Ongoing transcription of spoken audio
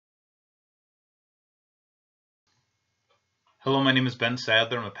Hello, my name is Ben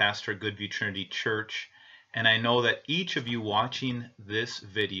Sadler. I'm a pastor at Goodview Trinity Church, and I know that each of you watching this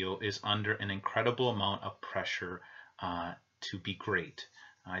video is under an incredible amount of pressure to be great.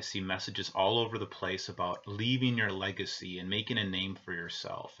 I see messages all over the place about leaving your legacy and making a name for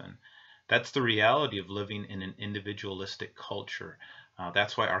yourself, and that's the reality of living in an individualistic culture.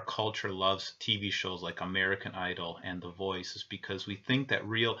 That's why our culture loves TV shows like American Idol and The Voice, is because we think that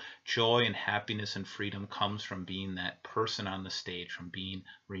real joy and happiness and freedom comes from being that person on the stage, from being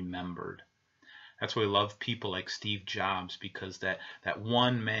remembered. That's why we love people like Steve Jobs, because that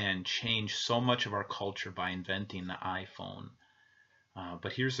one man changed so much of our culture by inventing the iPhone.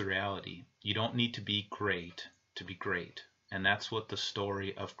 But here's the reality. You don't need to be great to be great. And that's what the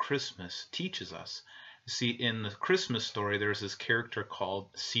story of Christmas teaches us. See, in the Christmas story, there's this character called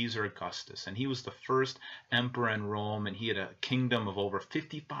Caesar Augustus, and he was the first emperor in Rome, and he had a kingdom of over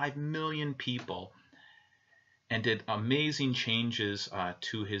 55 million people and did amazing changes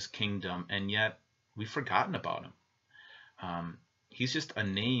to his kingdom, and yet we've forgotten about him. He's just a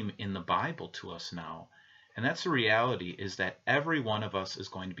name in the Bible to us now, and that's the reality, is that every one of us is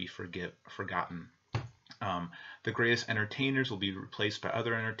going to be forgotten. The greatest entertainers will be replaced by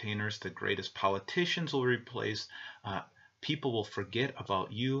other entertainers. The greatest politicians will be replaced. People will forget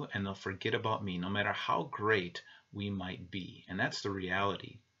about you, and they'll forget about me, no matter how great we might be. And that's the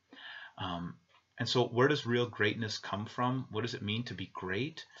reality. And so where does real greatness come from? What does it mean to be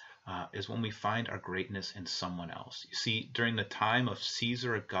great? Is when we find our greatness in someone else. You see, during the time of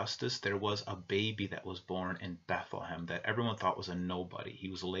Caesar Augustus, there was a baby that was born in Bethlehem that everyone thought was a nobody. He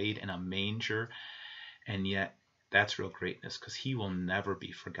was laid in a manger, and yet that's real greatness, because he will never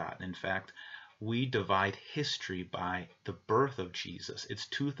be forgotten. In fact, we divide history by the birth of Jesus. It's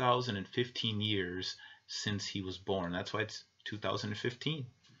 2015 years since he was born. That's why it's 2015.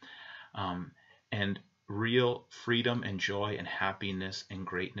 And real freedom and joy and happiness and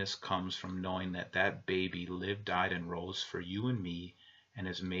greatness comes from knowing that that baby lived, died, and rose for you and me, and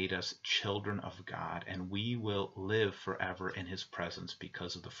has made us children of God, and we will live forever in his presence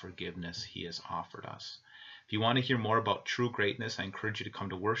because of the forgiveness he has offered us. If you want to hear more about true greatness, I encourage you to come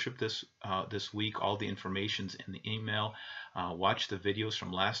to worship this week. All the information's in the email. Watch the videos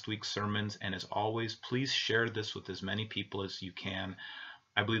from last week's sermons, and as always, please share this with as many people as you can.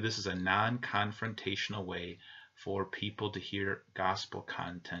 I believe this is a non-confrontational way for people to hear gospel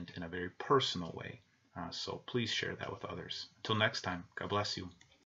content in a very personal way. So please share that with others. Until next time, God bless you.